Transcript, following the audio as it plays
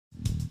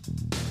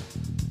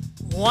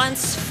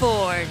Once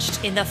forged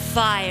in the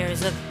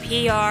fires of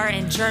PR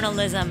and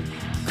journalism,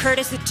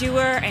 Curtis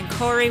Dewar and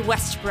Corey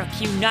Westbrook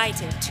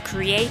united to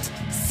create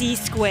C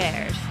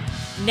Squared.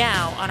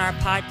 Now, on our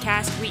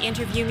podcast, we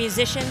interview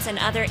musicians and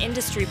other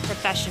industry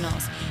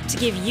professionals to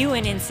give you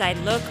an inside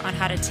look on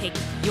how to take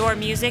your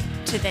music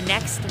to the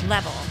next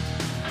level.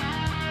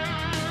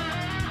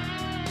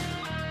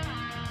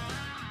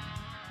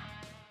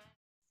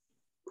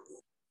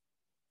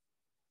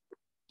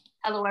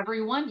 Hello,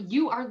 everyone.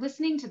 You are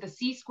listening to the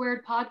C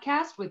Squared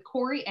podcast with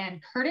Corey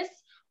and Curtis.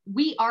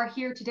 We are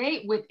here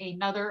today with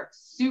another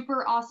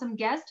super awesome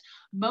guest,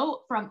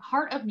 Mo from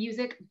Heart of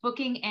Music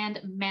Booking and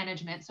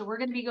Management. So we're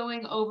going to be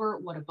going over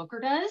what a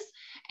booker does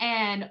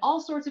and all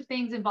sorts of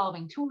things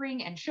involving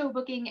touring and show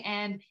booking.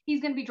 And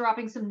he's going to be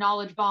dropping some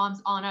knowledge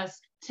bombs on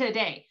us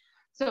today.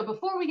 So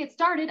before we get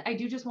started, I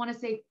do just want to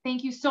say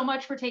thank you so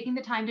much for taking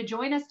the time to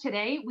join us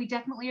today. We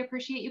definitely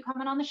appreciate you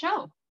coming on the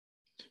show.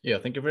 Yeah,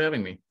 thank you for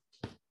having me.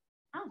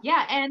 Oh,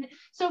 yeah. And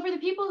so for the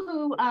people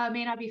who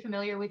may not be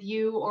familiar with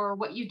you or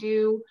what you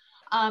do,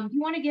 you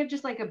want to give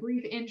just like a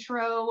brief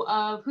intro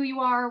of who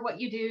you are,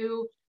 what you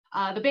do,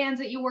 the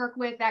bands that you work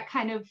with, that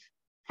kind of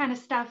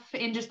stuff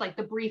in just like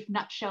the brief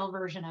nutshell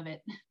version of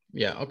it.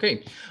 Yeah,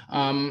 okay.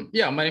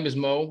 Yeah, my name is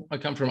Mo. I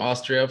come from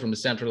Austria, from the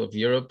central of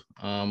Europe.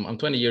 I'm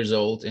 20 years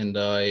old and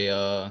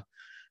I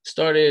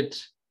started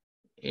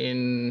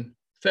in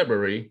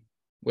February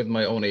with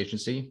my own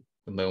agency,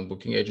 with my own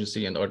booking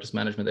agency and artist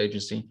management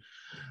agency.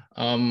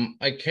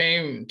 I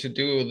came to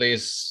do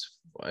this,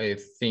 I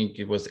think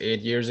it was 8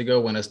 years ago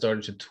when I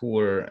started to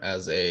tour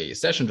as a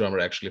session drummer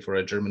actually for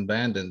a German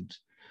band. And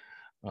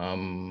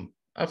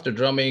after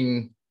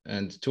drumming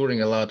and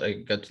touring a lot,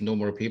 I got to know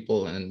more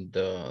people. And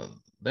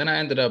then I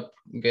ended up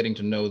getting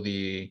to know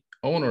the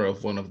owner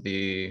of one of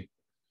the,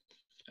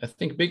 I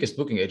think, biggest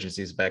booking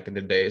agencies back in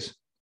the days.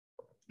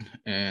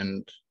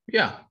 And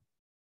yeah,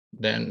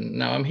 then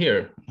now I'm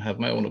here. I have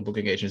my own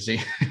booking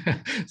agency.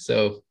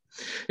 So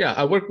yeah,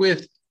 I work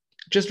with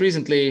just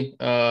recently,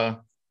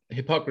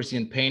 Hypocrisy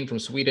and Pain from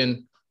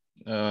Sweden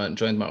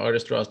joined my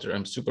artist roster.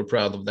 I'm super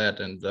proud of that.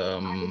 And I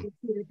love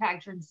Peter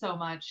Tagtron so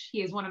much.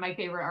 He is one of my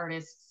favorite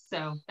artists,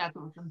 so that's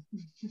awesome.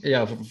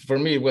 Yeah, for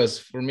me it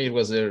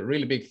was a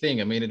really big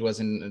thing. I mean, it was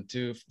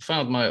to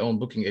found my own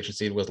booking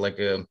agency. It was like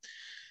a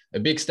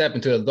big step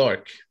into the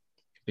dark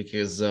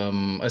because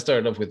I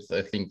started off with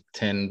I think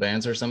 10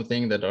 bands or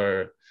something that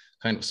are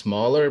kind of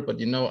smaller, but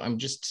you know,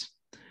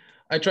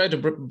 I try to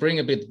bring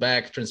a bit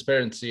back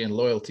transparency and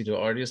loyalty to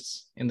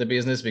artists in the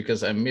business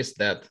because I missed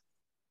that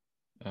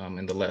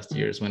in the last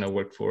years when I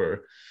worked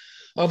for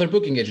other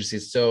booking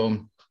agencies.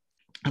 So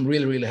I'm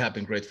really, really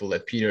happy and grateful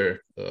that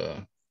Peter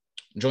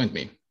joined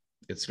me.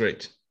 It's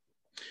great.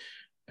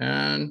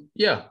 And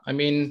yeah, I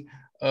mean,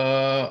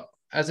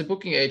 as a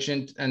booking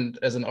agent and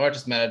as an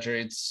artist manager,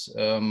 it's,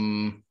 I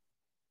mean,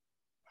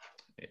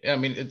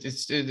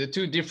 it's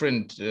two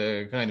different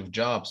kind of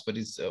jobs, but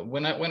it's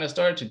when I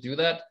started to do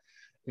that,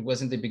 it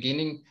was in the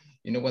beginning,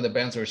 you know, when the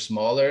bands are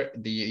smaller,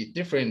 the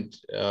different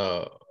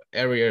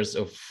areas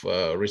of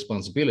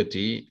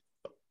responsibility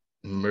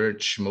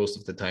merge most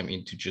of the time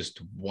into just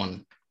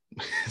one.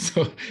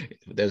 So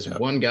there's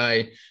one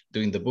guy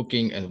doing the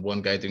booking and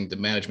one guy doing the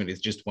management. It's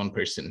just one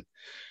person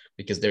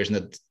because there's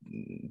not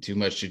too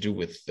much to do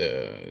with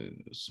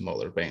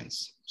smaller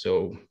bands.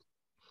 So,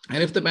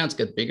 and if the bands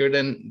get bigger,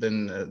 then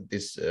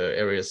these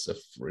areas of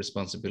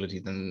responsibility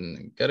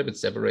then get a bit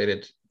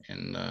separated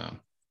and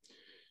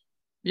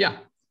yeah,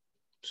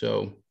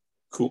 so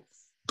cool,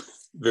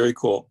 very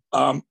cool.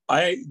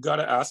 I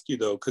gotta ask you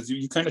though, because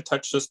you kind of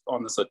touched just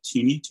on this a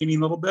teeny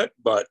little bit,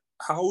 but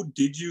how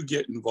did you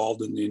get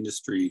involved in the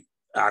industry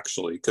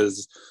actually?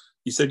 Because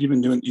you said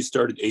you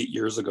started 8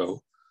 years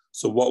ago.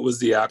 So what was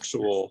the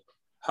actual?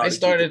 I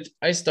started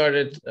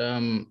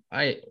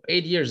 8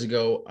 years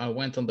ago. I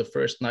went on the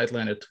first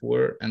Nightliner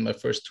tour and my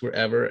first tour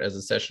ever as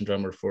a session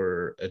drummer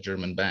for a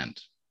German band.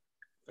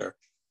 Fair.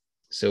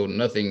 So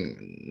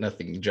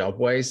nothing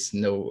job-wise,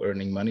 no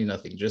earning money,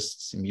 nothing,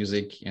 just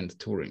music and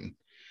touring.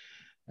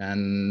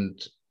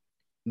 And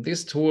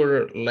this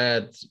tour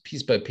led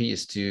piece by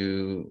piece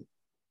to,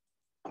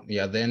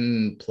 yeah,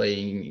 then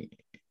playing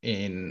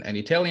in an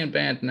Italian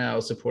band now,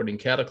 supporting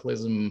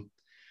Cataclysm.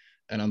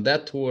 And on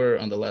that tour,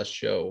 on the last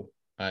show,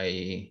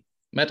 I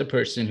met a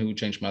person who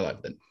changed my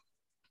life then.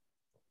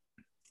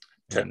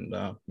 Okay.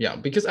 And yeah,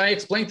 because I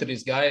explained to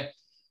this guy,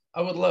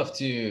 I would love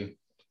to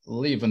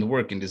live and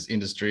work in this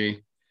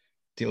industry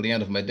till the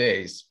end of my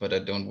days, but I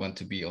don't want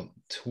to be on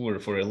tour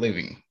for a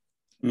living,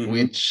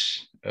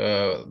 which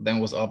then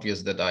was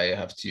obvious that I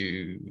have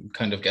to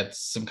kind of get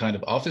some kind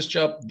of office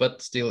job,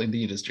 but still in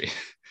the industry.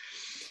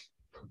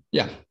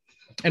 Yeah.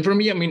 And for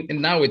me, I mean, and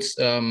now it's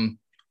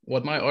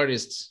what my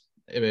artists,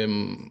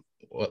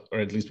 or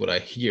at least what I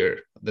hear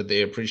that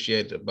they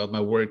appreciate about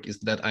my work is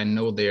that I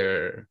know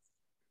their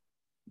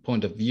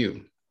point of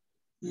view.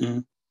 Mm-hmm.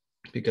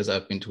 Because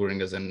I've been touring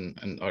as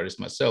an artist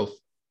myself.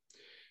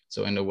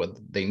 So I know what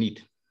they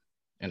need.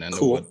 And I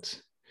know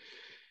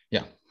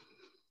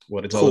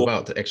what it's all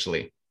about,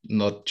 actually,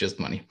 not just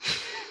money.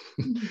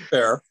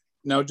 Fair.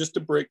 Now, just to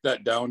break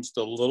that down just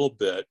a little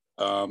bit,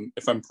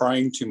 if I'm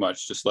prying too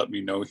much, just let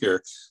me know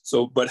here.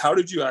 So, but how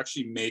did you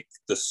actually make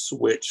the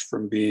switch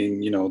from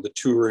being, you know, the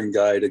touring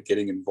guy to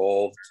getting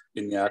involved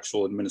in the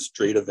actual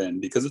administrative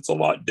end? Because it's a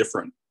lot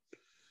different,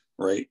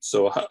 right?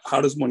 So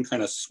how does one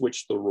kind of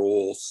switch the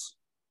roles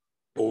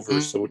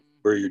over so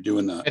where you're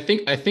doing that?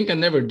 I think I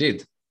never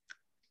did.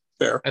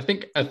 Fair. I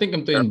think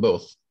I'm doing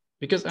both,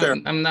 because Fair.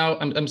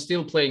 I'm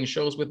still playing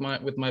shows with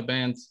my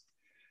band.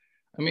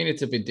 I mean,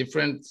 it's a bit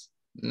different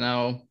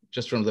now,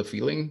 just from the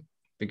feeling,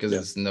 because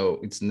it's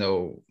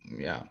no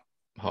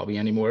hobby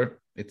anymore.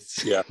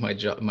 It's my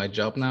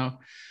job now.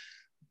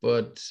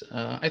 But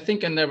I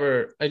think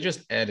I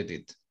just added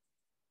it.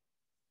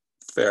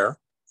 Fair.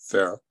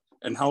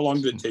 And how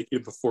long did it take you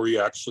before you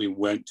actually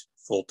went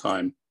full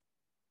time?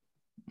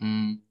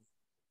 2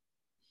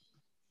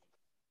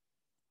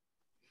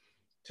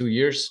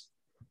 years.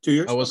 2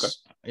 years?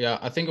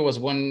 I think it was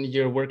 1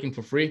 year working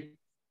for free.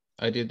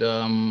 I did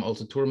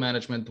also tour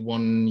management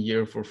 1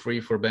 year for free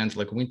for bands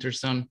like Winter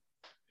Sun.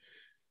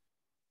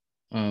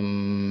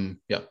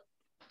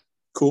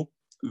 Cool.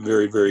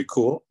 Very, very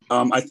cool.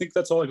 I think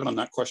that's all I got on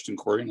that question,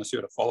 Corey, unless you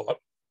had a follow-up.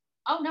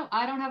 Oh, no,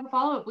 I don't have a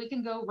follow-up. We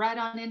can go right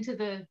on into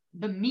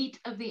the meat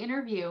of the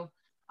interview.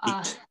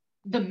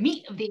 The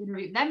meat of the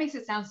interview. That makes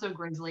it sound so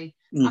grisly.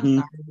 I'm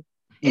sorry.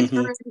 It's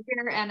early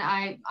here and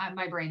I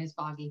my brain is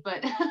foggy.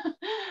 But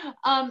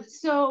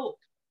so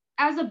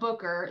as a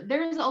booker,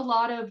 there's a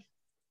lot of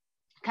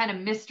kind of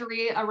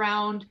mystery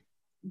around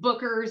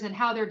bookers and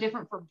how they're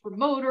different from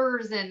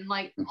promoters and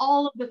like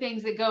all of the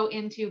things that go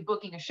into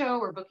booking a show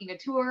or booking a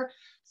tour.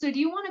 So do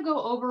you want to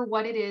go over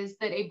what it is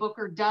that a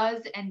booker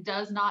does and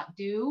does not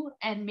do,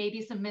 and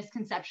maybe some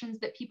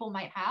misconceptions that people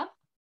might have?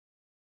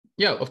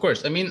 Yeah, of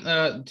course. I mean,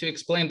 to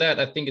explain that,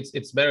 I think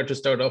it's better to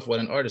start off what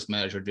an artist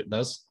manager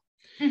does.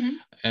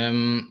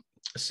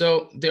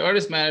 So the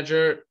artist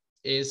manager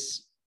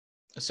is,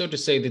 so to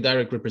say, the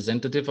direct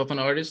representative of an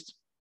artist.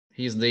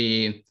 He's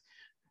the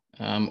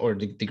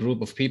the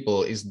group of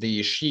people is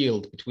the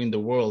shield between the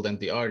world and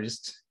the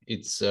artist.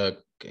 It's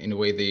in a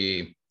way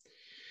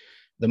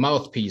the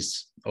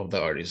mouthpiece of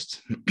the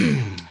artist.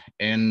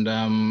 And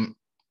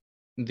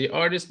the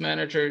artist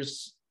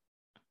manager's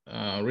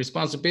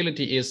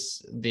responsibility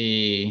is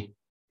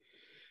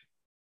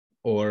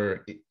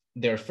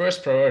their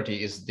first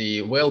priority is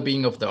the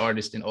well-being of the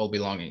artist in all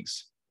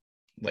belongings,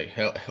 like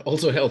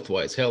also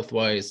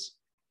health-wise,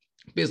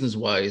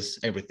 business-wise,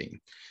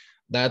 everything.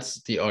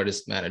 That's the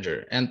artist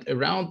manager. And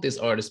around this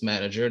artist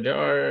manager, there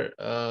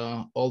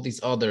are all these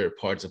other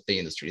parts of the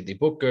industry: the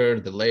booker,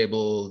 the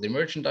label, the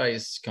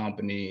merchandise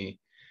company,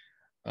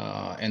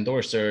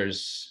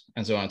 endorsers,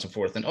 and so on and so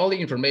forth. And all the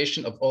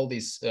information of all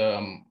these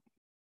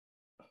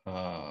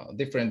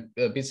different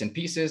bits and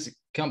pieces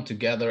come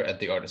together at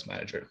the artist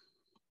manager.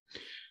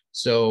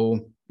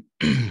 So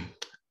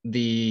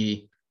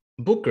the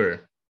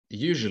booker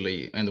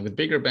usually, and with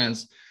bigger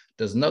bands,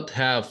 does not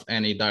have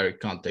any direct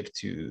contact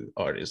to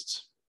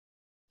artists,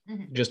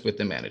 just with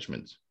the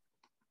management.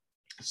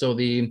 So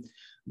the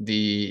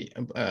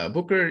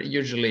booker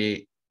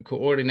usually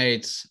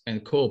coordinates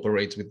and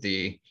cooperates with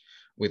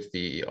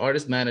the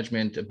artist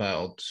management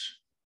about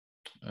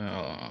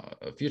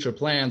future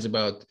plans.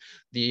 About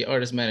the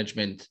artist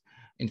management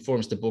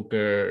informs the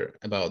booker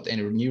about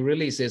any new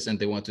releases, and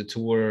they want to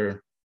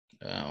tour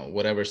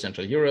whatever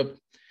Central Europe.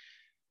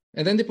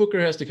 And then the booker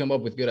has to come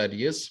up with good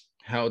ideas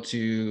how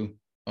to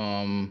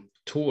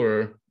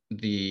tour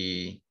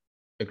the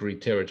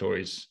agreed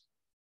territories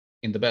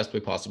in the best way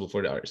possible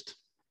for the artist.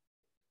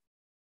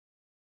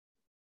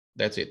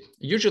 That's it.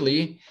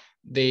 Usually,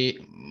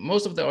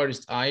 most of the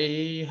artists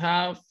I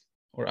have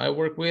or I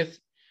work with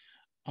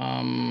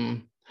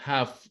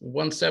have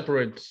one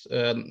separate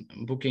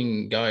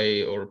booking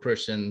guy or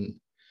person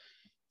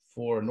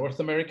for North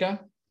America,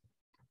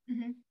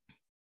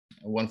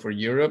 one for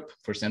Europe,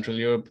 for Central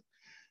Europe,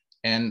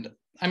 and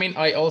I mean,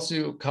 I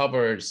also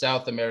cover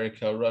South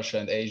America, Russia,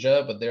 and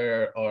Asia, but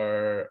there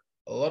are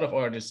a lot of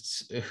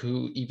artists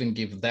who even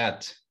give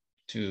that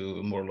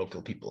to more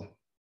local people.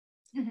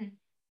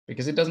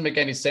 Because it doesn't make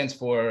any sense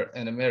for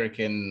an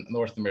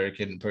North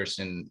American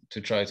person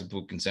to try to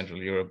book in Central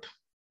Europe.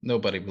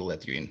 Nobody will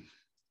let you in.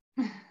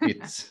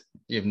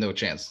 You have no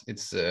chance.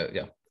 It's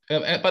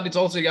but it's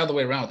also the other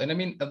way around. And I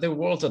mean, the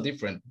worlds are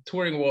different.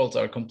 Touring worlds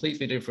are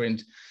completely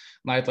different.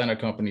 Nightliner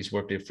companies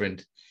work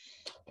different.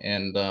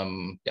 And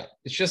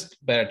it's just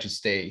better to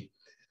stay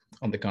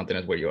on the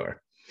continent where you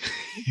are.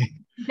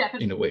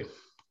 Definitely. In a way.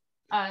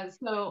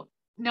 So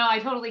no, I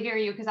totally hear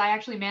you, because I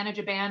actually manage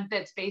a band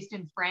that's based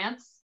in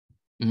France.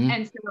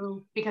 And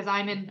so because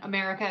I'm in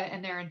America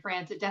and they're in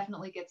France, it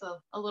definitely gets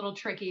a little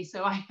tricky.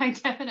 So I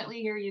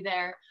definitely hear you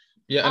there.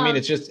 Yeah, I mean,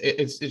 it's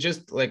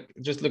just like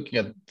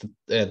looking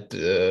at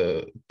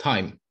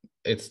time.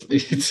 It's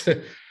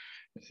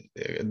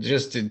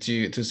just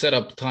to set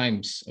up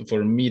times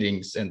for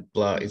meetings and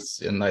blah,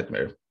 it's a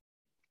nightmare.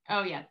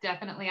 Oh yeah,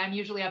 definitely. I'm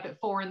usually up at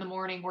 4 a.m.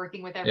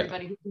 working with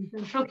everybody who's in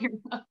Central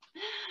Europe.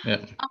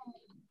 Yeah.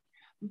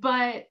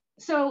 But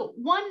So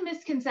one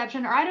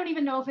misconception, or I don't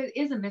even know if it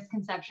is a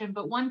misconception,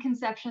 but one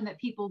conception that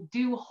people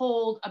do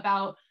hold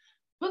about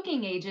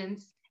booking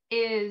agents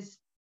is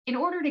in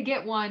order to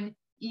get one,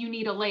 you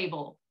need a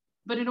label.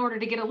 But in order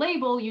to get a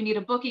label, you need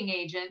a booking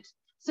agent.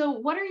 So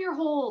what are your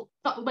whole,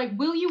 like,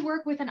 will you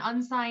work with an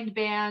unsigned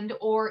band,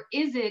 or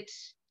is it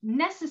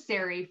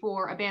necessary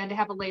for a band to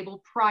have a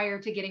label prior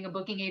to getting a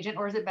booking agent,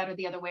 or is it better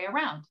the other way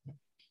around?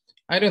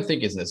 I don't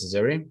think it's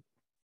necessary.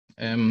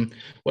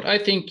 What I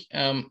think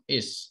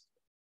is,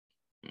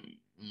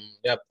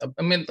 yeah,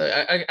 I mean,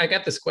 I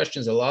get these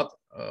questions a lot,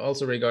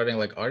 also regarding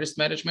like artist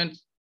management,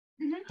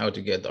 how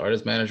to get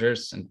artist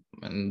managers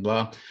and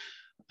blah.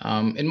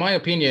 In my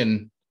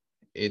opinion,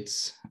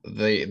 it's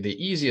the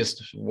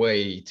easiest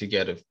way to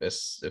get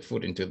a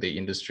foot into the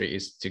industry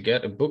is to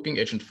get a booking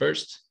agent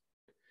first,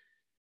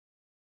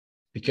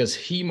 because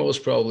he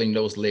most probably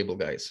knows label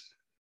guys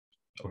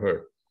or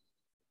her.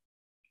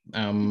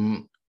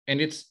 And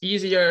it's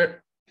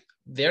easier.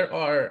 There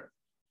are,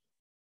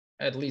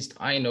 at least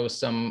I know,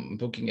 some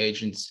booking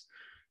agents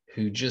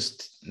who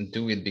just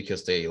do it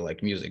because they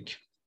like music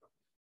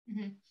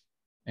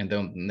and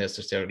don't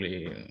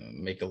necessarily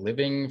make a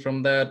living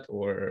from that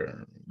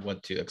or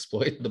want to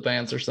exploit the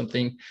bands or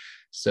something.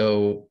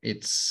 So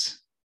it's,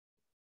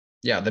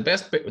 yeah, the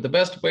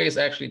best way is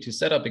actually to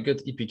set up a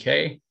good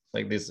EPK,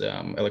 like this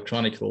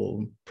electronic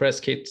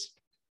press kit,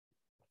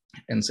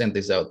 and send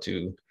this out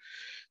to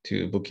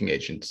booking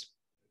agents.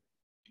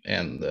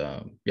 And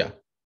yeah,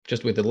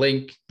 just with the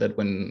link that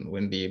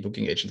when the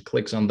booking agent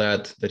clicks on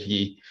that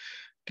he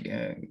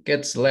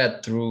gets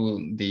led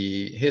through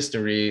the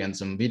history and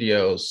some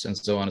videos and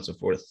so on and so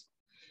forth,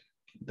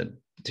 that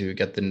to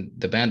get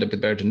the band a bit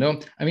better to know.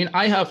 I mean,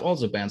 I have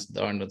also bands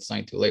that are not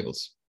signed to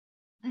labels,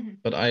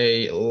 but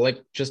I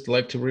just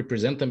like to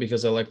represent them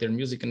because I like their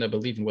music and I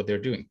believe in what they're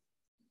doing.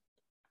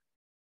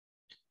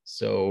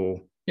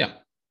 So yeah.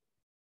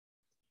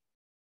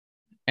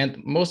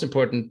 And most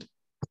important,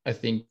 I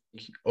think,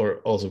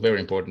 or also very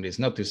important, is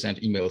not to send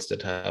emails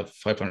that have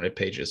 500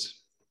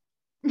 pages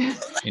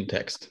in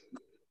text.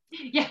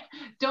 Yeah,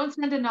 don't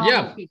send a novel.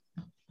 Yeah,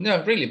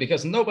 no, really,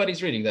 because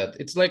nobody's reading that.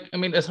 It's like, I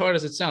mean, as hard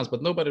as it sounds,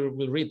 but nobody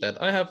will read that.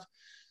 I have,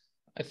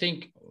 I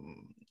think,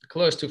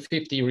 close to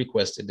 50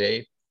 requests a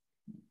day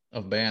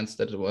of bands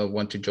that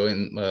want to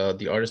join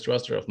the artist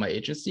roster of my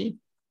agency,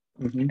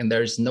 and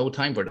there is no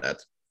time for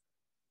that.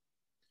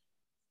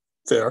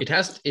 Fair. It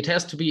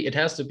has to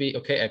be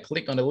okay. I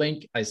click on the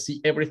link, I see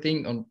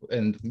everything on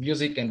and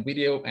music and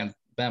video and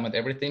bam and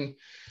everything,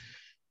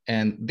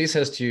 and this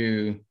has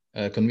to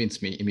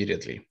convince me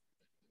immediately.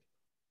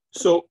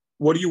 So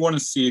what do you want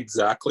to see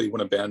exactly when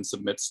a band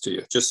submits to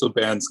you, just so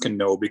bands can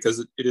know, because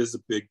it is a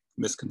big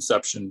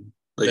misconception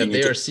that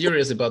they are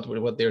serious about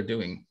what they're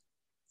doing.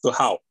 So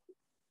how?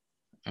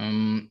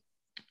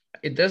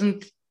 It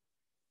doesn't.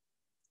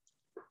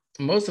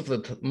 Most of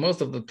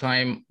the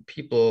time,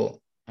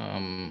 people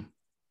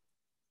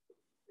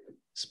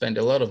spend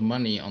a lot of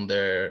money on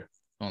their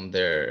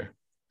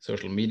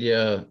social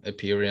media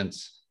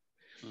appearance.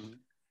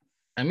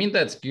 I mean,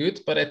 that's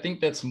good, but I think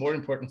that's more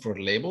important for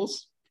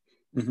labels.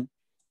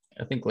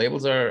 I think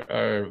labels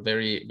are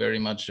very, very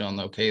much on,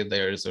 okay,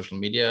 their social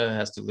media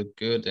has to look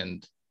good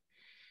and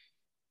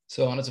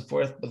so on and so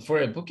forth. But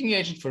for a booking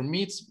agent, for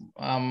me, it's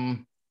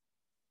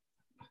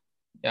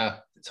yeah,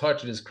 it's hard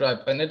to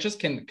describe, and I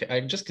just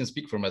can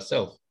speak for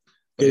myself.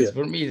 But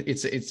for me,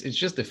 it's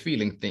just a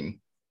feeling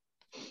thing.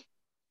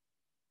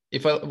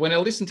 When I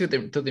listen to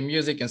the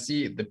music and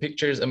see the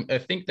pictures, I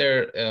think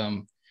there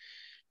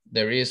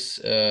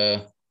is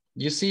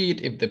you see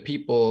it if the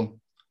people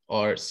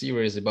are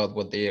serious about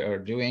what they are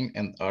doing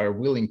and are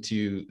willing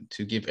to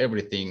give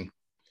everything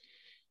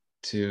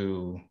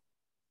to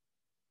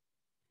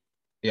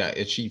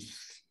achieve.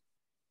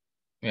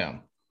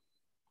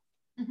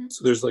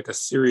 So there's like a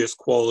serious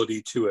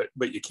quality to it,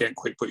 but you can't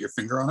quite put your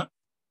finger on it.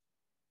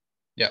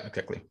 Yeah,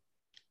 exactly.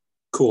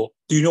 Cool.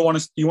 Do you want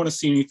to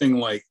see anything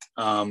like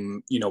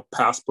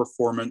past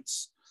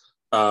performance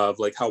of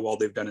like how well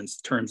they've done in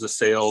terms of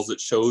sales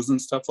at shows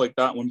and stuff like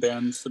that when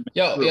bands submit?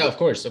 Yeah, of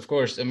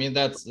course. I mean,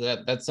 that's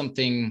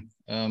something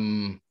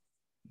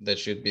that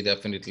should be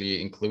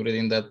definitely included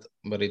in that,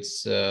 but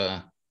it's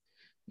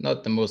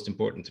not the most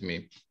important to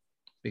me,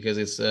 because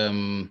it's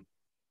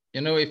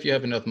if you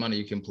have enough money,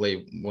 you can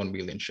play 1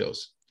 million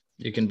shows.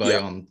 You can buy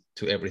on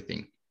to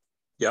everything.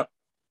 Yep.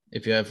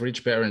 If you have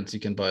rich parents, you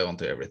can buy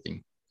onto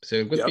everything. So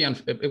it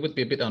would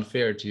be a bit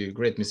unfair to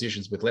great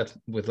musicians with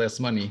less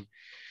money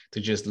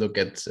to just look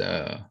at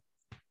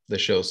the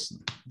shows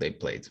they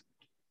played.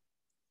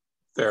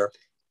 Fair.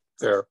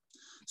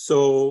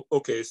 So,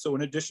 okay. So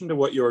in addition to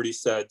what you already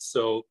said,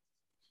 so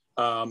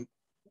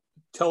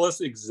tell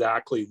us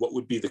exactly what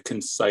would be the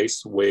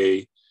concise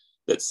way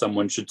that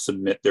someone should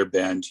submit their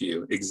band to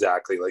you,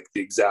 exactly, like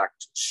the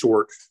exact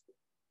short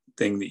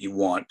thing that you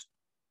want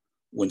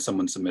when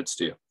someone submits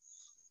to you.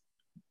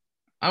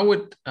 I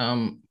would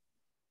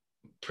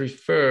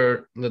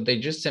prefer that they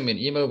just send me an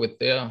email with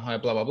hi,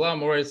 blah, blah, blah,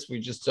 Moritz, we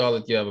just saw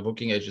that you have a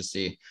booking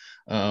agency.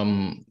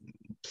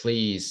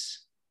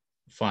 Please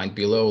find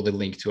below the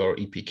link to our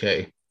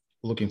EPK.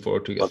 Looking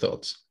forward to your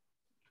thoughts.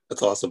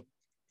 That's awesome.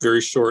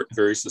 Very short,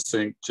 very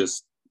succinct,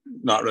 just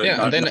not really.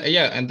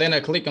 Yeah, and then I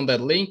click on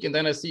that link and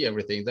then I see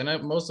everything. Then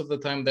most of the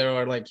time there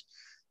are like,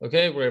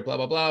 okay, we're blah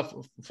blah blah,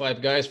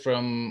 5 guys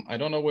from I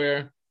don't know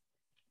where.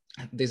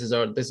 This is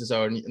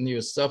our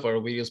new stuff, our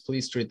videos.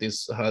 Please treat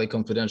this highly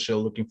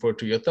confidential. Looking forward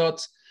to your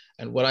thoughts.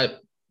 And what I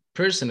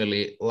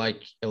personally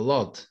like a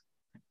lot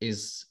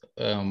is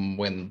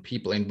when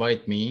people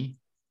invite me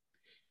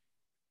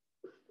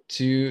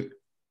to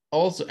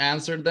also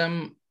answer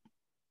them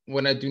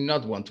when I do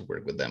not want to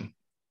work with them.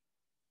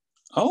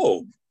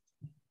 Oh,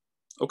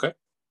 okay.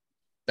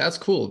 That's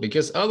cool,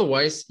 because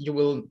otherwise you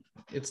will,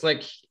 it's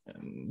like,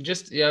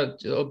 just, yeah,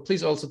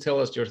 please also tell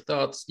us your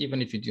thoughts,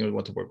 even if you do not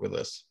want to work with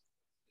us.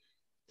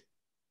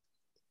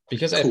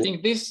 Because cool. I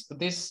think this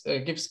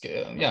gives,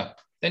 yeah,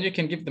 then you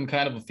can give them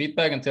kind of a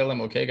feedback and tell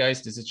them, okay,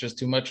 guys, this is just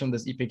too much on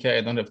this EPK.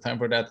 I don't have time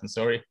for that. I'm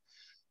sorry.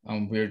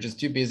 We're just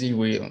too busy.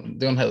 We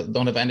don't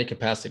have any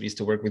capacities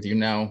to work with you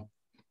now.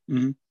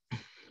 Mm-hmm.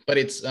 But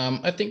it's,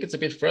 I think it's a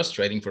bit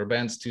frustrating for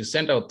bands to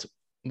send out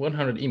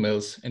 100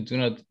 emails and do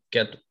not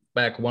get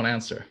back one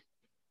answer.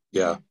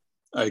 Yeah,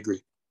 I agree.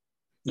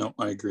 No,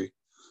 I agree.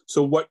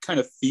 So what kind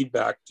of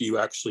feedback do you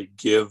actually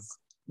give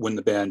when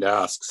the band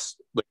asks?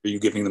 Like, are you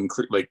giving them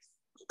like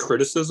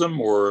criticism,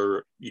 or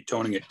are you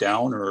toning it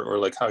down, or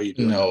like how are you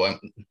doing?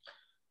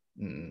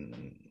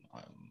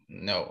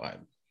 No,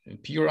 I'm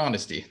pure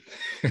honesty.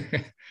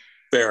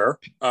 Fair.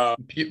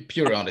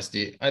 Pure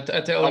honesty. I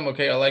tell them,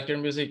 okay, I like your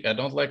music. I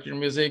don't like your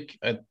music.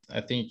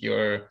 I think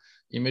your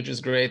image is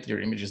great. Your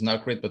image is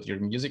not great, but your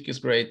music is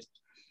great.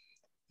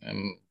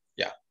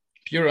 Yeah,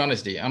 pure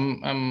honesty.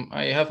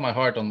 I have my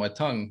heart on my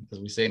tongue, as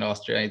we say in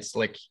Austria. It's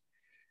like,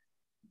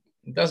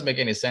 it doesn't make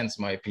any sense,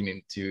 in my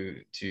opinion,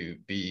 to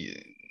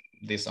be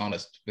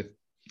dishonest with,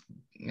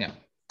 yeah,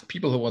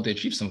 people who want to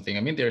achieve something.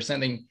 I mean, they're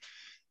sending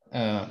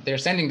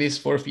this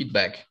for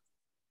feedback,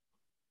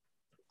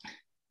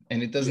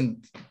 and it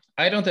doesn't.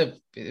 I don't have.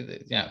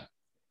 Yeah.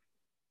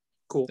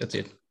 Cool. That's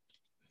it.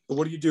 But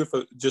what do you do if,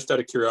 just out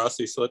of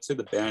curiosity? So let's say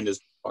the band is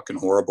fucking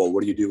horrible.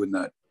 What do you do in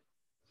that?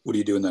 What do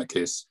you do in that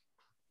case?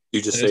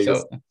 You just say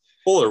you're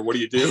full, or what do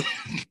you do?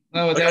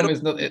 No, like, tell them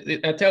it's not.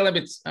 I tell them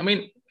it's. I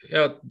mean,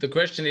 the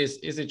question is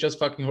it just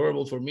fucking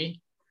horrible for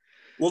me?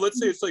 Well, let's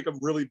say it's like a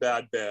really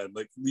bad band,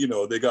 like, you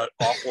know, they got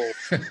awful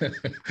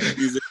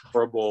music,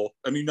 horrible.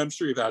 I mean, I'm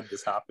sure you've had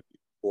this happen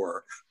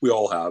before. We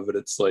all have, but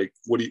it's like,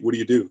 what do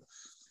you do?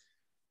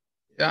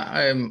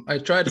 Yeah, I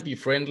try to be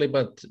friendly,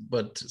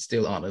 but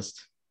still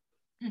honest.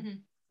 Mm-hmm.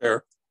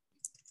 Fair.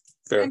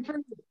 And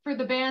for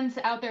the bands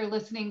out there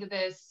listening to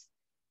this,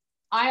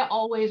 I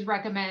always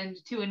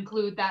recommend to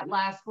include that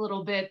last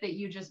little bit that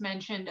you just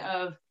mentioned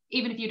of,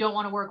 even if you don't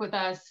want to work with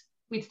us,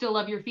 we'd still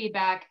love your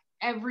feedback.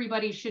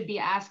 Everybody should be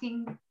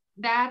asking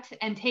that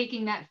and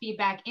taking that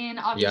feedback in.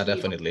 Obviously, yeah,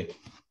 definitely.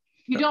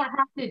 You don't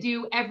have to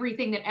do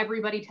everything that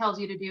everybody tells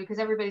you to do, because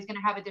everybody's going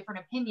to have a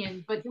different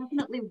opinion, but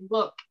definitely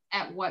look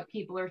at what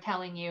people are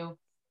telling you.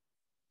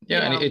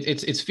 Yeah, and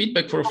it's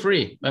feedback for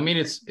free. I mean,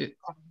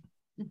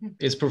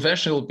 it's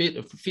professional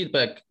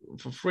feedback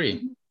for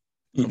free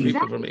from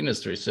people from the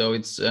industry. So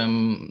it's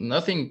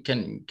nothing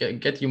can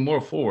get you more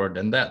forward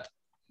than that.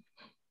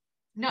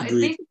 No, it's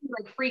basically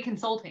like free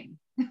consulting.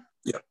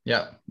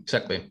 Yeah,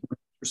 exactly.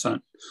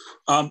 100%.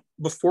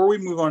 Before we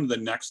move on to the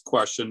next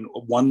question,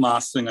 one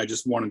last thing I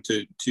just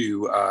wanted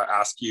to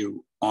ask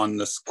you on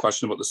this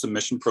question about the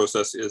submission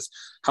process is,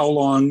 how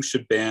long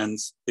should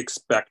bands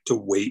expect to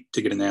wait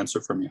to get an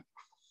answer from you?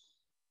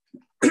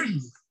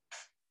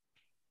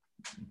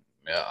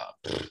 Yeah,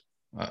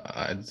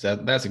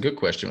 that's a good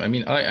question. I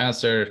mean, I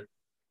answer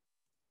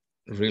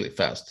really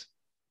fast.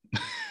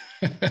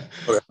 Okay.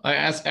 I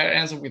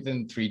answer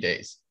within 3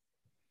 days.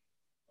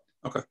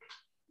 Okay.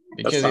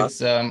 Because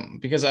it's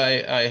because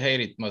I hate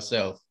it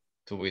myself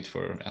to wait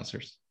for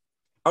answers.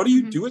 How do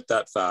you do it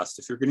that fast?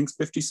 If you're getting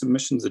 50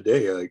 submissions a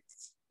day, like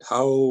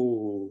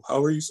how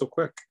are you so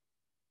quick?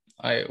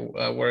 I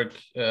work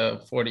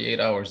 48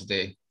 hours a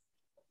day.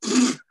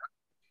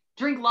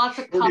 Drink lots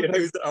of coffee.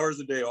 48 hours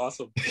a day.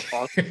 Awesome.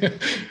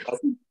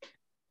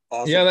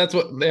 Awesome. Yeah,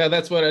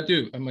 that's what I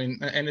do. I mean,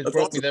 and it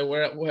brought me there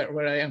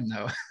where I am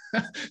now.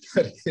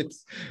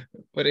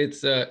 but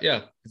it's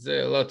yeah, it's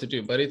a lot to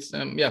do. But it's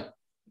yeah.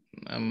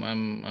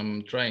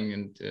 I'm trying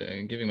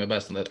and giving my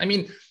best on that. I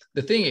mean,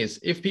 the thing is,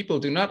 if people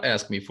do not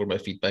ask me for my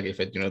feedback, if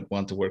I do not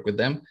want to work with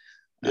them,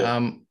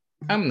 I'm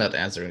not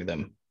answering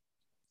them.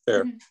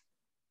 Fair.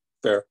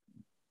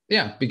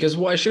 Yeah, because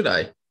why should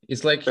I?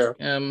 It's like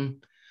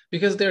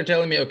because they're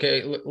telling me,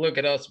 okay, look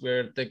at us,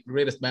 we're the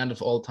greatest band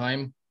of all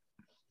time.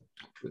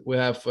 We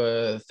have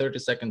a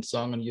 30-second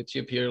song on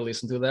YouTube here.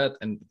 Listen to that,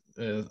 and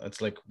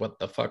it's like, what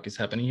the fuck is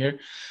happening here?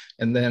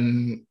 And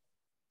then,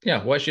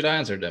 yeah, why should I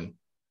answer them?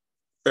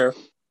 Fair.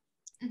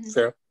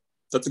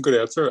 That's a good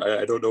answer.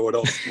 I don't know what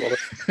else.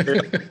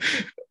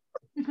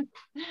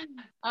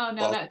 Oh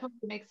no, that totally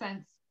makes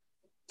sense.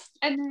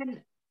 And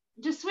then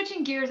just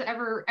switching gears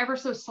ever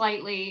so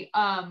slightly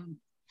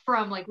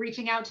from like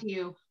reaching out to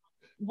you,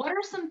 what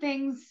are some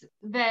things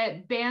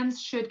that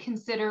bands should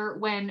consider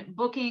when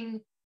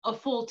booking a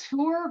full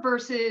tour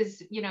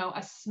versus, you know,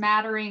 a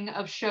smattering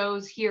of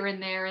shows here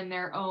and there in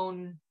their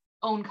own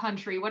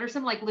country? What are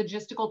some like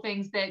logistical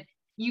things that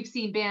you've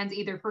seen bands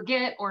either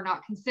forget or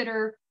not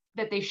consider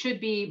that they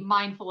should be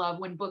mindful of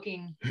when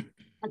booking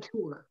a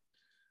tour?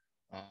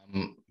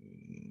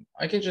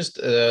 I can just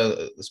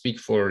speak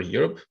for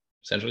Europe,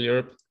 Central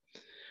Europe.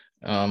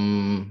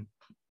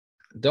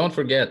 Don't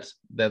forget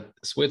that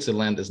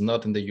Switzerland is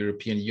not in the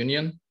European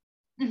Union.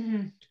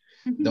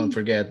 Mm-hmm. Don't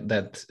forget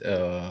that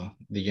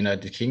the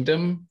United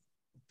Kingdom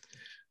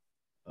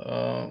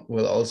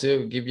will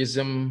also give you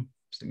some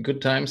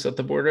good times at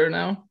the border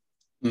now.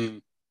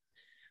 Mm.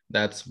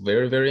 That's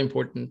very, very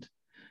important.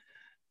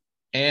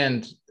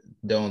 And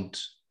don't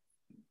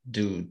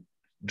do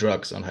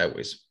drugs on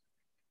highways.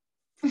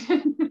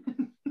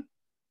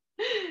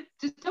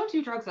 Just don't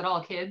do drugs at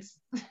all, kids.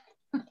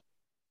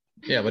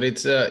 Yeah, but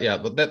it's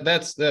but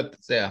that's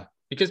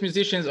because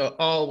musicians are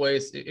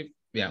always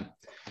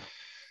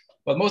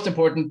but most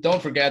important,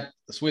 don't forget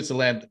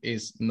Switzerland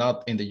is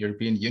not in the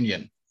European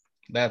Union.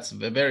 That's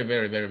very,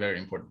 very, very, very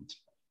important,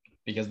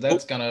 because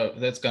that's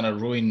gonna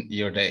ruin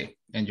your day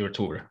and your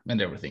tour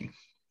and everything.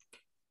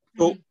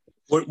 So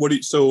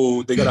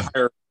so they got to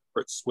hire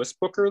a Swiss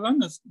booker then?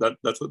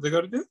 That's what they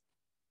got to do?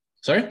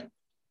 Sorry?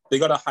 They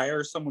got to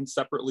hire someone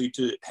separately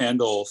to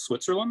handle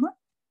Switzerland then?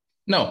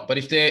 No, but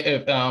if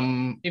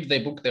they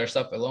book their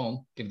stuff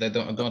alone, if they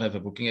don't have a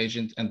booking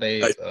agent, and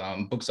they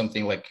book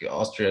something like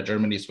Austria,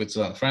 Germany,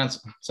 Switzerland,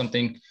 France,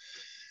 something,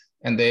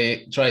 and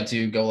they try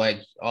to go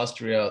like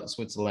Austria,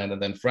 Switzerland,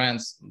 and then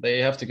France, they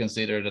have to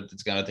consider that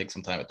it's gonna take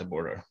some time at the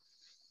border.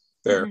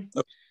 Fair. Mm-hmm.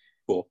 Okay.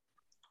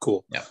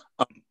 Cool. Yeah.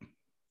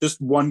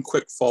 Just one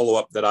quick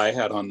follow-up that I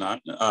had on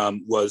that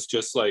was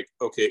just like,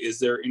 okay, is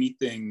there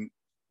anything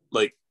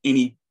like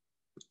any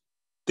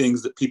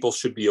things that people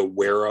should be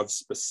aware of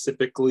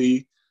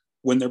specifically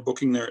when they're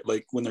booking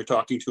when they're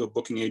talking to a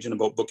booking agent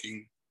about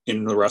booking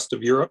in the rest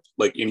of Europe,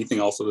 like anything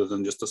else other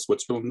than just the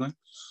Switzerland thing?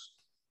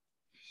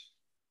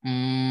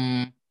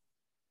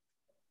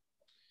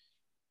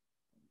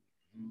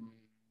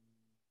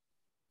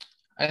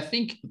 I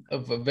think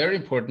very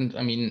important,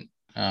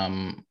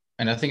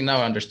 and I think now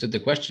I understood the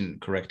question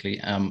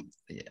correctly.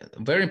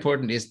 Very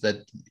important is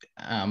that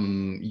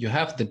you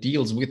have the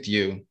deals with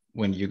you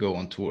when you go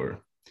on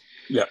tour.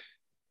 Yeah.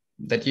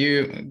 That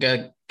you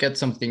get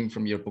something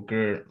from your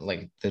booker,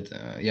 like that,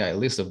 a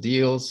list of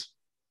deals.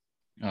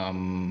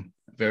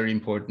 Very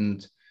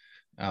important.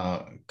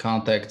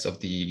 Contacts of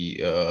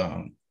the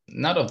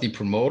not of the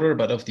promoter,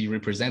 but of the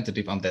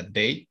representative on that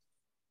day.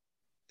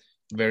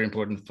 Very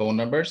important phone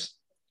numbers.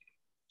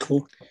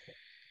 Cool.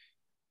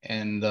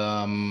 And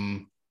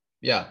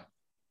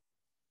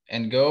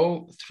and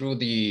go through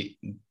the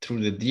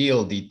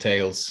deal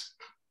details.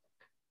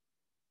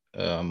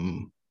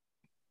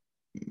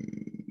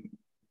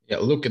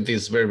 Look at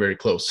this very, very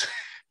close.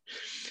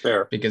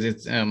 Fair. Because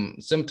it's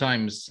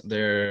sometimes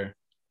there,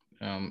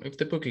 if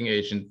the booking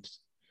agent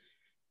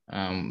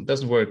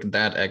doesn't work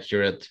that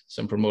accurate,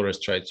 some promoters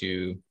try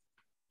to,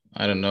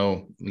 I don't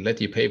know,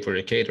 let you pay for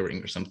the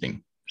catering or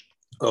something.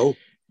 Oh.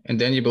 And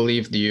then you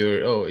believe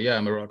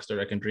I'm a rock star,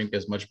 I can drink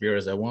as much beer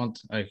as I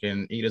want, I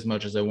can eat as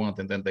much as I want,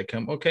 and then they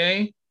come,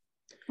 okay,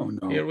 oh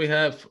no, here we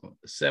have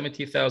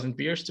 70,000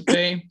 beers to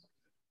pay.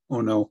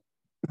 Oh no.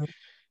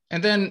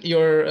 And then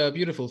your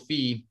beautiful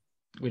fee,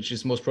 which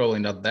is most probably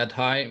not that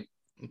high,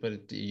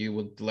 but you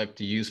would like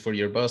to use for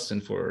your bus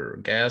and for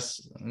gas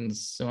and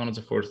so on and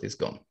so forth, is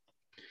gone.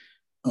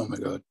 Oh my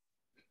God.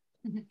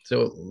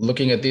 So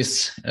looking at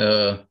this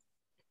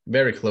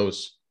very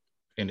close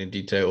and in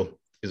detail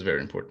is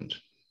very important.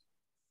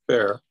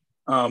 Fair.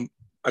 I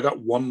got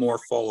one more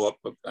follow-up,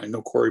 but I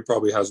know Corey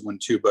probably has one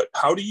too, but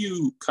how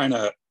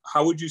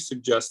would you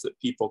suggest that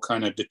people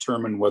kind of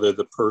determine whether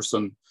the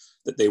person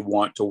that they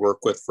want to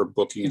work with for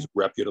booking is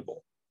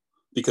reputable?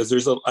 Because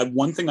there's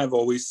one thing I've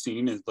always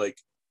seen is like,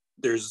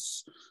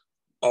 there's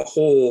a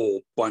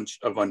whole bunch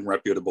of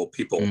unreputable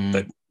people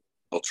that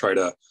will try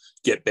to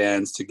get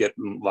bands to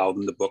allow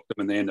them to book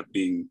them, and they end up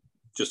being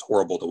just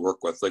horrible to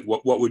work with. Like,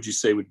 what would you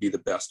say would be the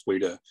best way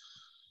to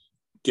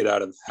get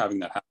out of having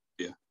that happen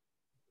to you?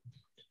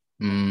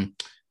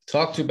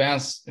 Talk to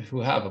bands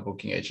who have a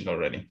booking agent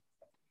already.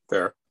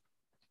 Fair.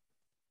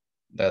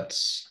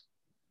 That's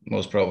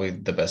most probably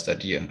the best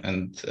idea.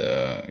 And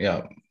there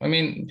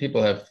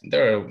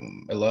are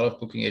a lot of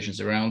booking agents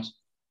around,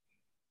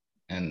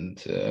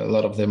 and a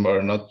lot of them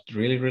are not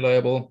really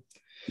reliable.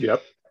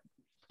 Yep.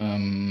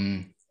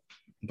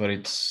 But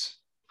it's,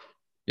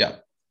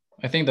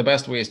 I think the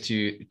best way is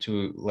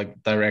to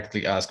like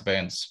directly ask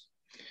bands.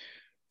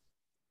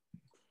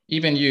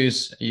 Even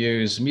use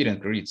meet and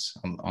greets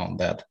on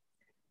that.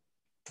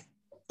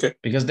 Okay.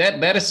 Because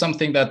that is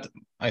something that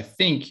I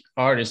think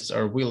artists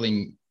are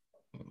willing.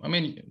 I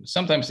mean,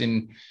 sometimes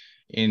in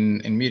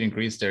meet and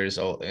greets there's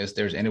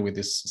anyway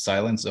this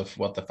silence of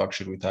what the fuck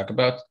should we talk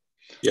about.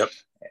 Yep.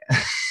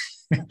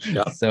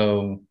 Yeah.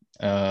 So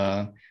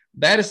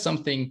that is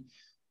something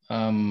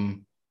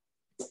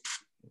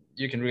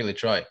you can really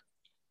try.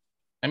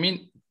 I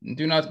mean,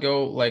 do not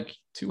go like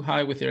too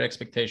high with your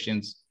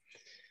expectations.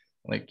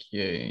 Like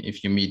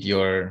if you meet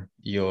your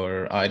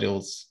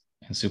idols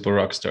and super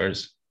rock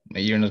stars,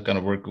 you're not going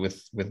to work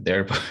with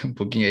their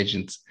booking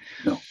agents.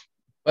 No.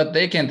 But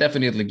they can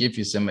definitely give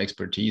you some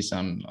expertise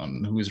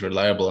on who's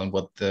reliable and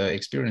what the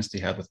experience they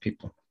have with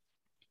people.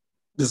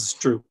 This is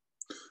true.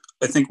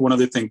 I think one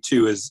other thing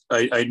too is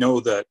I know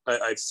that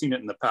I've seen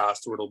it in the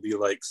past where it'll be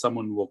like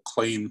someone will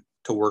claim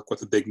to work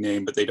with a big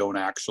name, but they don't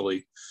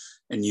actually,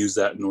 and use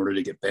that in order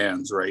to get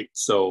bands, right?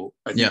 So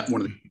I think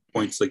one of the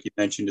points, like you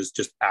mentioned, is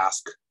just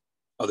ask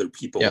other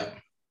people. Yeah.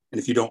 And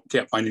if you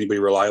can't find anybody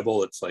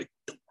reliable, it's like,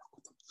 don't work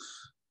with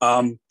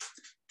them.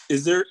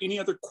 Is there any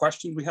other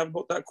questions we have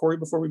about that, Corey,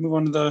 before we move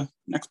on to the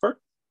next part?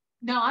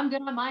 No, I'm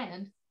good on my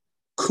end.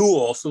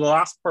 Cool. So the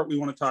last part we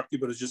want to talk to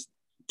you about is just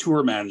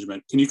tour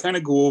management. Can you kind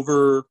of go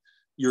over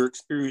your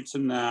experience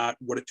in that,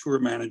 what a tour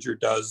manager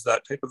does,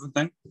 that type of a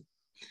thing?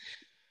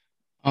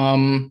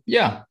 I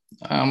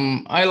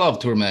love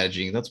tour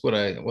managing. That's what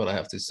I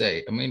have to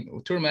say. I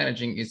mean, tour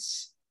managing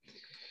is,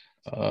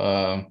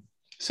 so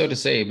to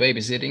say,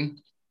 babysitting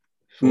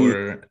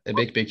for a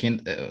big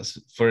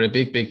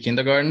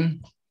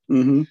kindergarten.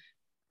 Mm-hmm.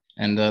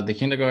 And the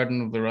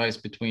kindergarten varies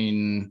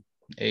between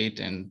 8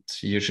 and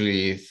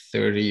usually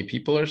 30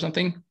 people or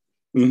something.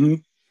 Mm-hmm.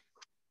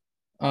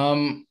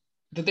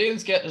 The daily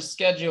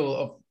schedule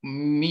of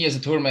me as a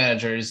tour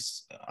manager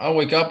is I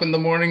wake up in the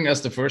morning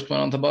as the first one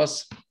on the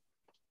bus.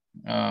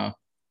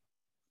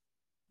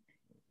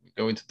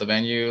 Go into the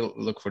venue,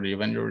 look for the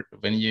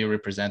venue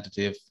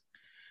representative,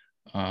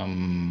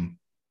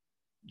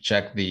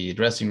 check the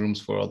dressing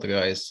rooms for all the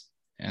guys,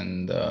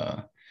 and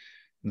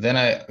then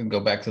I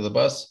go back to the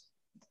bus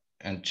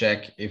and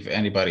check if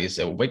anybody is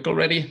awake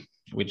already,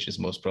 which is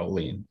most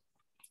probably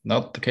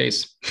not the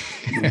case.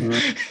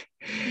 Mm-hmm.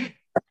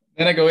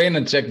 Then I go in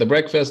and check the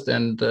breakfast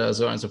and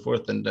so on and so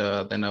forth, and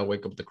then I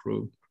wake up the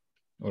crew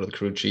or the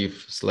crew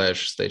chief /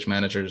 stage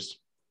managers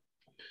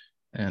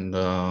and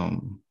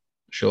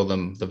show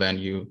them the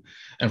venue.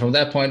 And from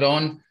that point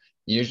on,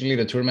 usually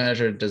the tour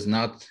manager does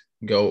not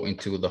go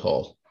into the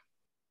hall.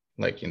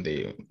 Like in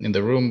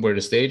the room where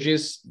the stage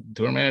is,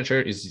 tour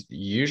manager is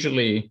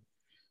usually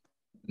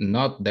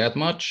not that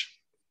much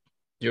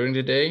during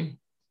the day.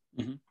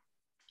 Mm-hmm.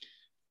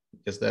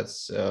 Because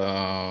that's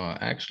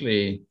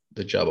actually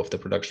the job of the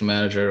production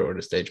manager or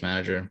the stage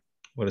manager,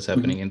 what is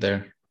happening in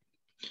there.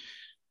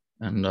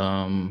 And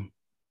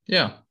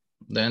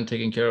then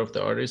taking care of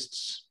the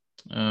artists'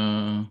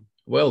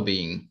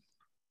 well-being.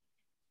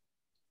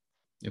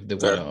 If they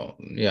want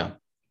to,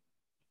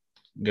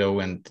 go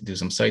and do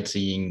some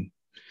sightseeing,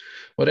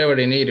 whatever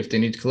they need. If they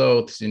need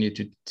clothes, you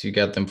need to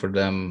get them for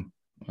them.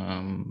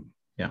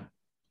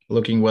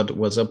 Looking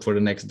what's up for the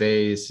next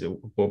days,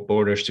 what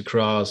borders to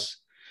cross,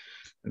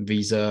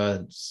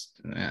 visas,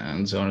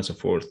 and so on and so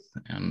forth.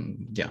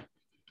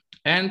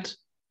 And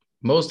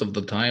most of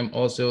the time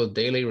also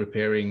daily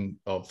repairing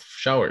of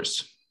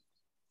showers.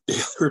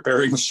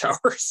 Repairing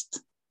showers.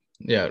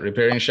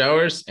 Repairing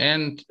showers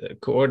and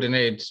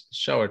coordinate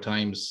shower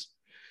times.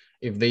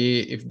 If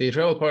the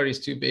travel party is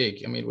too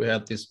big, I mean, we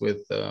had this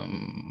with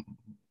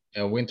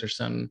Winter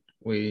Sun.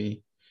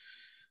 We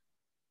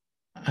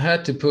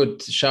had to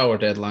put shower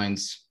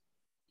deadlines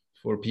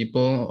for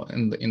people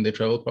in the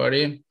travel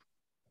party.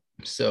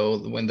 So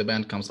when the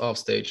band comes off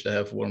stage, they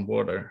have warm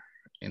water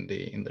in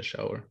the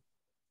shower.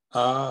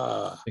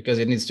 Because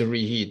it needs to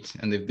reheat,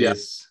 and if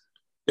this,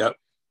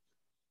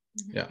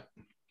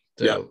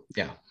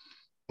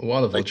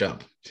 wonderful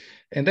job.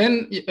 And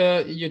then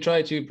you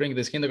try to bring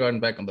this kindergarten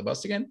back on the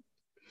bus again,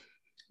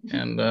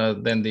 and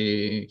then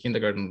the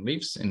kindergarten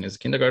leaves in his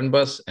kindergarten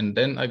bus, and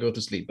then I go to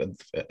sleep.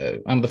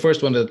 I'm the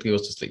first one that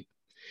goes to sleep.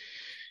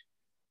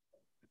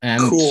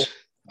 And cool.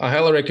 I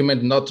highly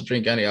recommend not to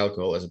drink any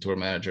alcohol as a tour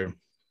manager.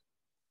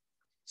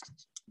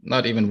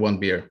 Not even one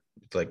beer.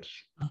 It's like,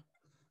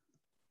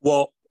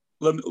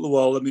 let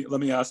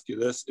me ask you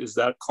this: is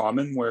that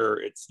common where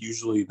it's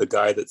usually the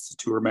guy that's the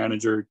tour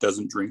manager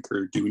doesn't drink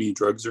or do any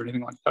drugs or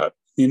anything like that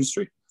in the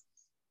industry?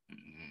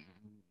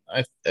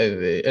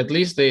 At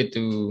least they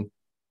do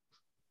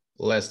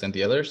less than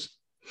the others.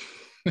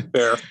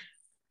 Fair.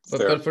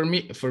 But for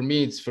me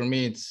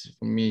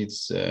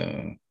it's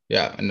a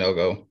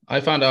no-go.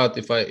 I found out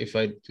if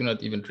I do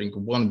not even drink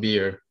one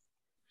beer,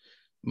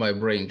 my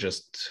brain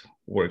just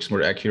works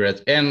more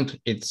accurate, and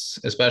it's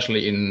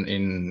especially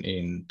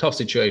in tough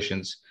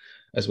situations,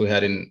 as we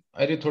had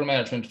I did tour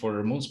management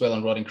for Moonspell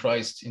and Rotting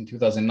Christ in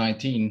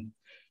 2019.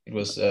 It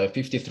was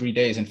 53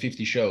 days and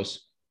 50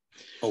 shows.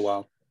 Oh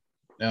wow.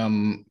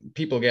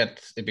 People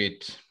get a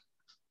bit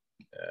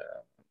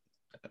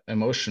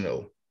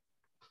emotional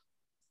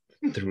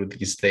through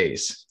these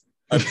days.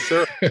 I'm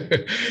sure.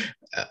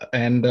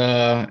 And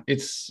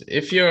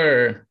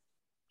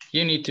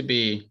you need to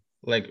be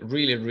like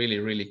really, really,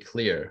 really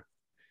clear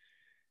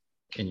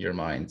in your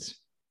mind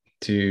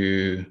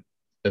to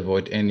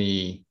avoid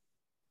any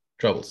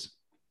troubles.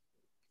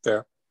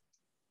 Fair.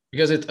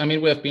 Because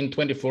we have been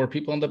 24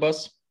 people on the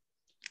bus.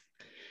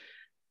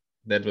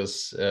 That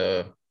was,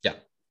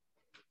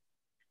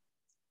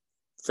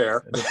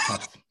 Fair.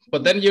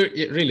 But then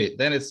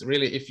it's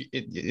really, if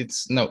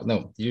it's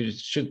no, you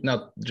should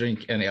not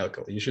drink any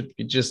alcohol. You should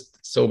be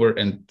just sober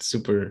and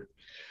super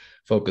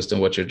focused on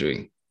what you're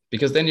doing,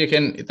 because then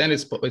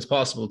it's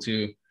possible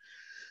to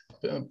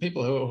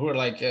people who are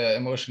like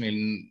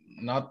emotionally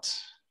not,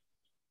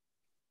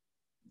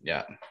 who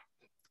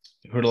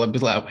are a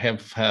bit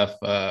have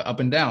up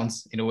and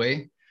downs in a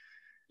way.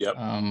 Yep.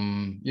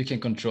 You can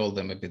control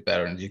them a bit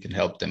better, and you can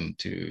help them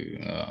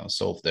to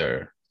solve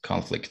their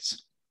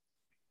conflicts.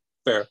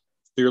 Fair.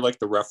 So you're like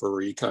the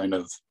referee, kind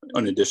of,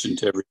 in addition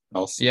to everything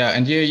else. Yeah,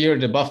 and you're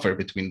the buffer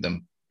between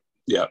them.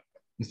 Yeah.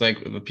 It's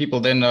like the people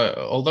then,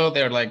 although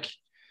they're like,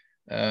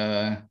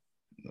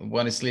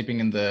 one is sleeping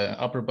in the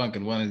upper bunk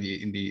and one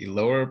in the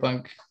lower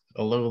bunk,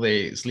 although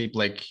they sleep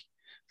like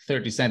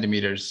 30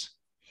 centimeters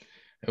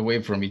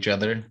away from each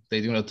other,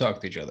 they do not talk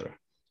to each other.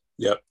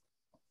 Yep.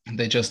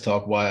 They just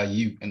talk via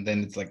you, and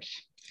then it's like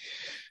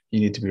you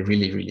need to be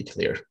really, really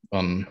clear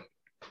on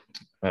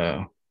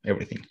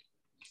everything.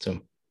 So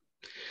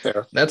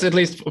fair. That's at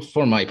least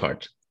for my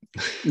part.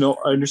 No,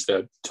 I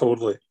understand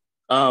totally.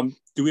 Do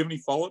we have any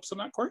follow-ups on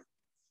that, Corey?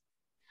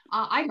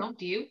 I don't.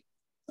 Do you?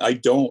 I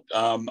don't.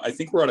 I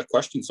think we're out of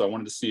questions, so I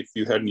wanted to see if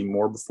you had any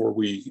more before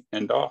we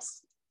end off.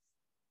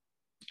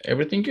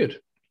 Everything good.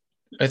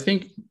 I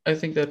think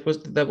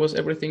that was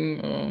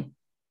everything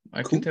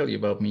I can tell you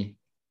about me.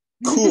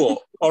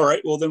 Cool. All right.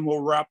 Well, then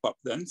we'll wrap up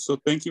then. So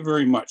thank you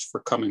very much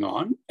for coming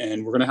on,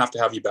 and we're going to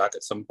have you back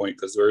at some point,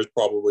 because there is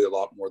probably a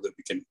lot more that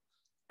we can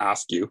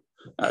ask you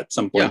at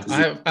some point.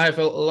 Yeah, I have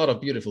a lot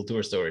of beautiful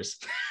tour stories.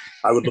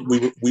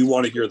 We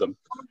want to hear them.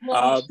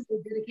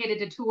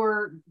 Dedicated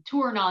to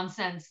tour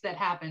nonsense that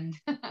happened.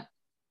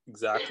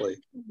 Exactly.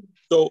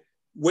 So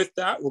with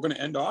that, we're going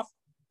to end off.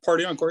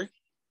 Party on, Corey.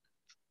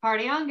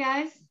 Party on,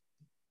 guys.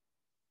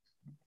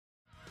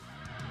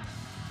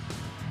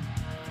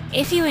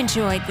 If you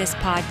enjoyed this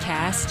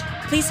podcast,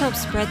 please help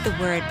spread the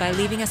word by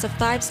leaving us a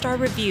 5-star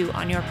review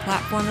on your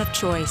platform of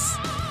choice.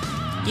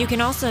 You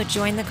can also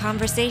join the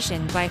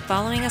conversation by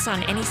following us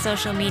on any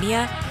social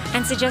media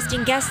and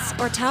suggesting guests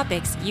or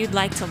topics you'd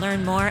like to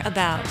learn more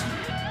about.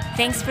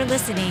 Thanks for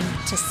listening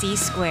to C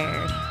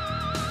Squared.